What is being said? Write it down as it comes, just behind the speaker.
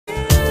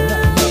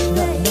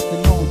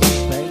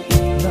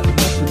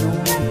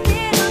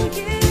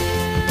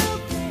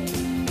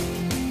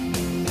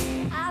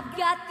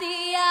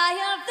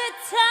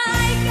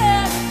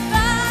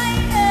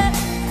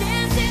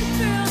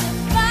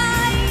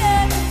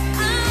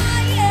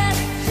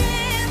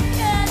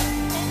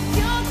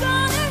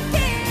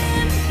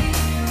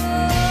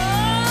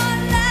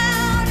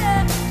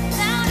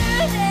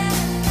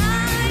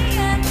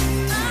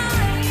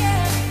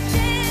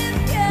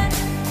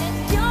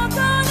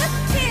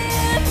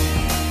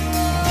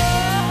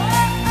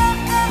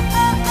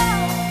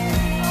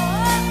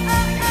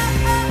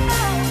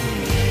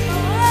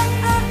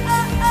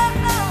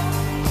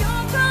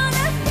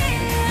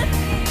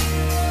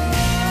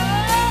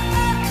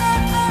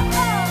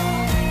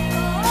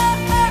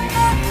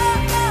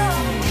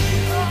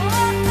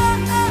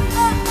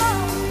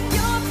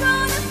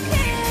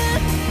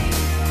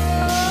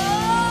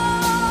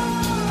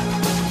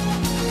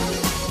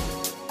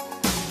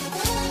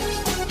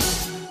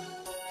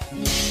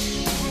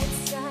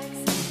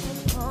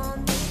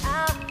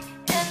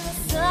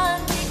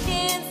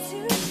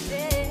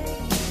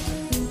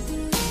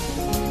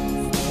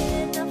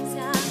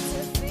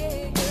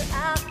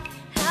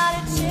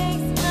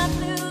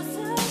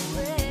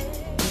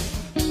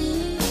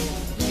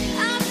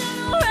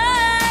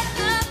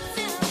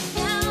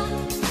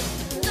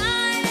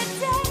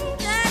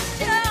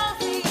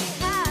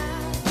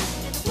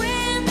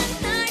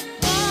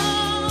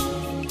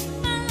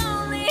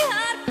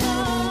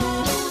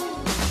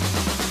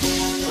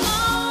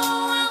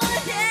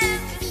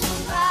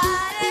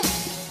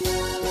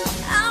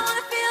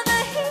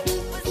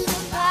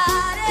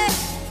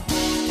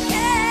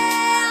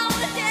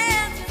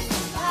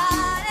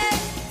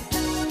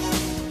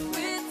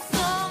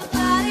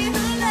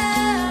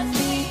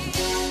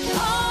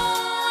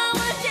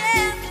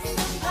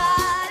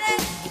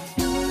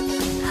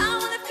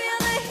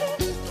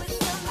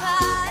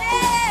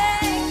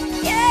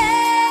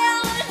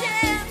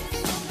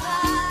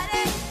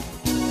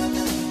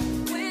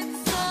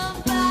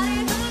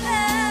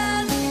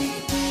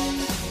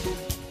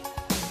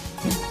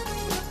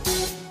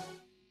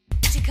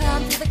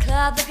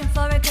club looking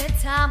for a good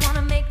time.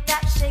 Wanna make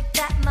that, shake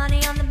that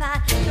money on the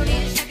mind. Don't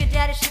need a sugar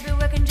daddy, should be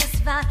working just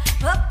fine.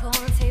 Up on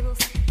the tables.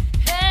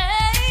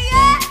 Hey,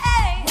 yeah,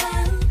 hey.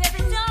 Whoa.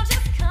 Baby, don't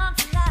just come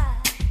to life.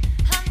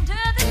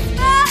 Under the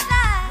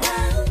spotlight.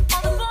 Whoa.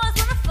 All the boys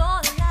wanna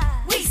fall in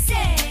line. We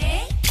say,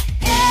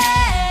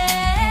 hey,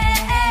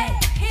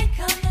 here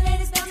come the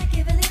ladies bound to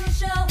give a little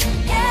show.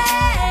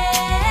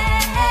 Hey,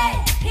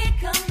 here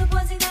come the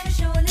boys who gonna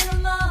show a little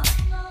more.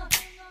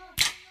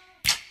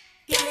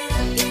 Get it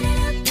up,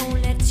 don't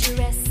let you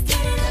rest.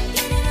 Get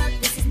it up,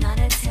 this is not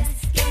a test.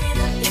 Get it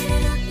up,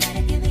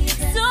 gotta give me your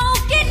best. So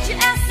get your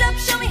ass up,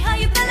 show me how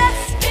you bless.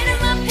 Hit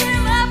 'em up,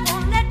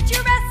 won't let you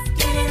rest.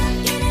 Get it up,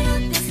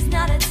 this is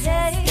not a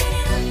test.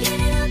 Get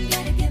it up,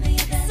 gotta give me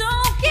your best. So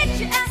get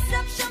your ass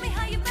up, show me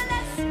how you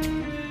bless.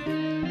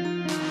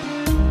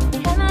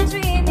 Am I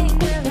dreaming?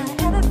 Will I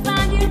ever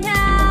find you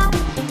now?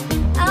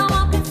 I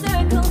walk in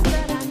circles,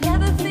 but I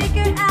never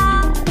figure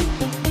out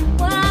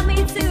what I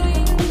mean to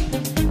you.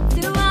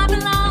 Do I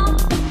belong?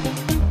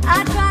 I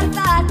try to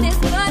fight this,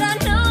 but I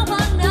know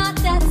I'm not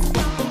that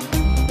strong.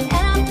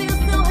 And I feel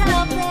so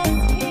helpless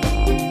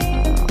here.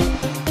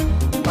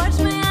 Watch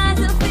my eyes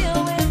are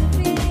filled with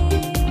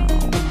fear.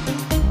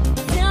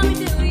 Tell me,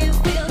 do you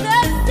feel the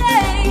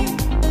same?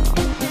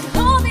 Then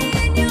hold me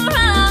in your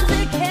arms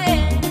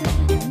again.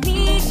 I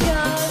need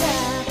your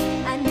love,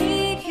 I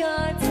need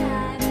your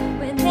time.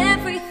 When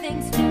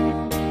everything's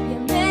wrong, you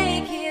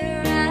make it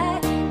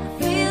right. I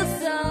feel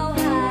so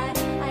high,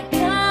 I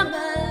come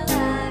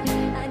alive.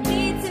 I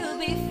need to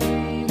be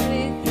free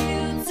with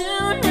you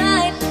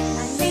tonight.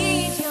 I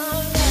need your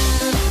love.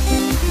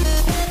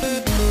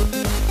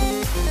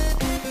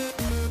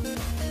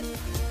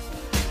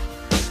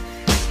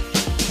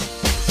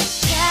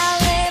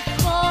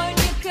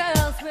 California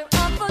girls, we're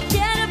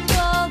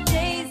unforgettable.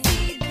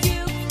 Daisy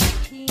Dukes,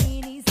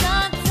 bikinis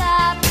on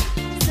top.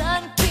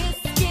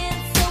 Sun-kissed skin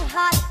so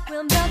hot,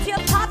 we'll melt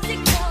your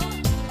popsicle.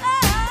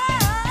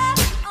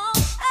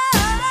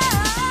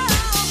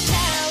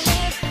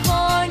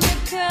 California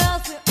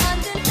girls, we're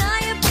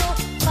undeniable.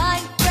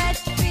 Fine,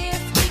 fresh,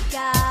 fierce, we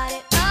got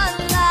it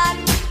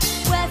unlocked.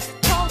 West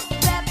Coast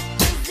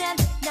represent,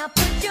 now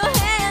put your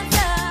hands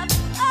up.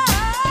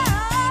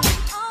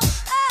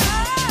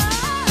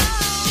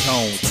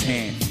 Tone,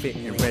 tan, fit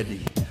and ready.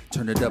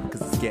 Turn it up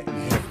cause it's getting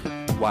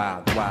heavy.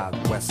 Wild, wild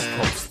West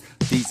Coast.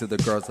 These are the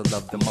girls I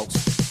love the most.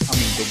 I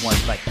mean the one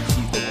like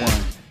she's the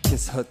one.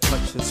 Kiss her,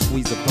 touch her,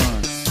 squeeze her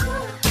buns.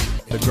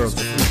 The girls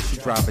are free, she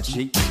drive a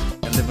Jeep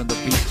and live on the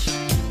beach.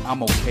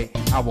 I'm okay,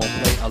 I won't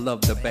play, I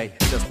love the Bay.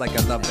 Just like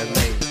I love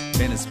LA,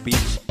 Venice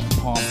Beach,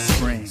 Palm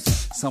Springs.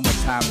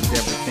 Summertime is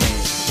everything.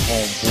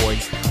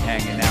 Homeboys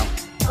hanging out,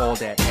 all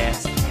that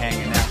ass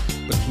hanging out.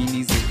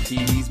 Bikinis,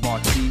 bikinis,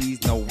 martinis,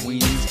 no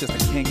weenies, just a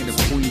king and a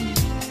queen.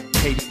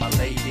 Katie, my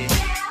lady,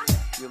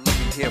 you're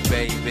looking here,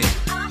 baby.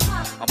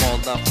 I'm all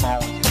up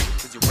on you,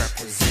 cause you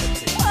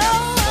represent it.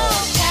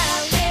 California.